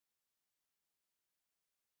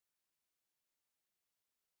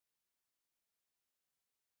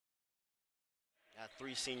Got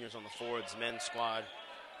three seniors on the Ford's men's squad.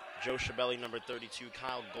 Joe Shabelli, number 32,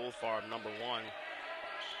 Kyle Goldfarb, number 1,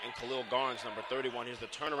 and Khalil Garnes, number 31. Here's the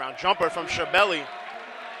turnaround jumper from Shabelli.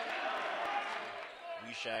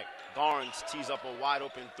 Wishak Garnes tees up a wide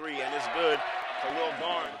open 3 and is good. Khalil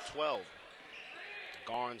Garnes, 12.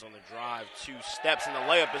 Garnes on the drive, 2 steps, and the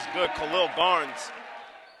layup is good. Khalil Garnes,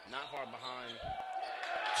 not far behind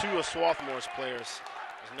 2 of Swarthmore's players.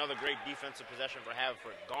 There's another great defensive possession for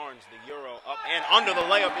Haverford. Garnes, the Euro, up and under. The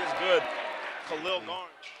layup is good. Khalil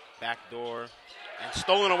Garnes. Backdoor and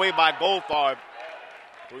stolen away by Goldfarb.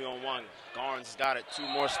 3-on-1. Garnes has got it. 2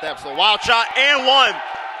 more steps. A wild shot and 1.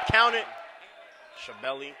 Count it.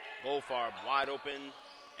 Shabelli, Goldfarb wide open,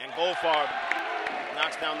 and Goldfarb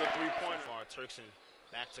knocks down the 3-point. Turkson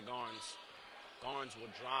back to Garnes. Garnes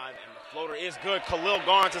will drive, and the floater is good. Khalil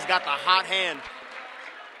Garnes has got the hot hand.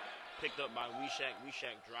 Picked up by Wishak.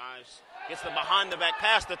 Wishak drives, gets the behind the back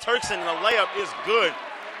pass to Turkson, and the layup is good.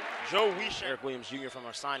 Joe Wishak. Eric Williams Jr. from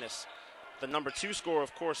Ursinus. The number 2 scorer,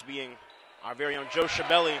 of course, being our very own Joe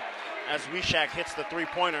Shabelli, as Wishak hits the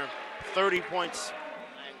 3-pointer. 30 points.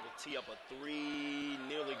 And will tee up a 3,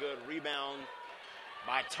 nearly good. Rebound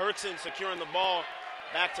by Turkson, securing the ball.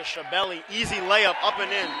 Back to Shabelli. Easy layup, up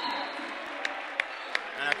and in.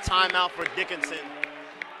 And a timeout for Dickinson.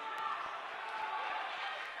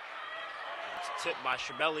 It's tipped by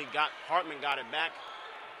Shabelli. Hartman got it back.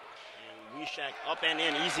 And Wishak up and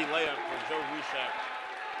in. Easy layup for Joe Wishak.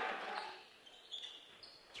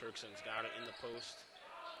 Turkson's got it in the post.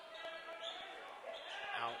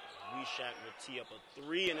 Out. Wishak will tee up a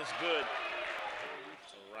 3 and it's good.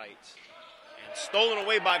 To right. And stolen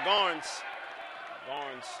away by Garnes.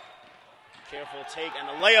 Garnes, careful take, and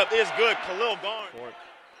the layup is good. Khalil Garnes. Cork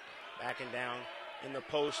backing down in the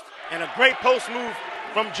post. And a great post move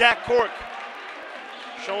from Jack Cork.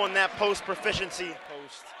 Showing that post proficiency.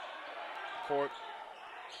 Post. Cork.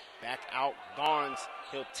 Back out. Garnes.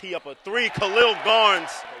 He'll tee up a 3. Khalil Garnes.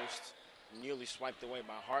 Post. Nearly swiped away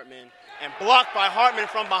by Hartman. And blocked by Hartman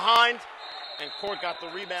from behind. And Cork got the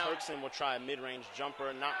rebound. Turkson will try a mid-range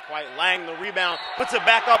jumper. Not quite. Lang the rebound. Puts it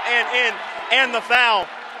back up and in. And the foul.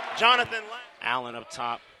 Jonathan Lang. Allen up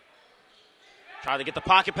top. Tried to get the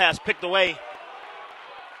pocket pass. Picked away.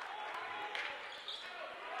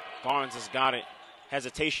 Garnes has got it.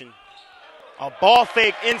 Hesitation. A ball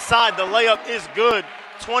fake inside. The layup is good.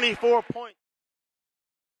 24 points.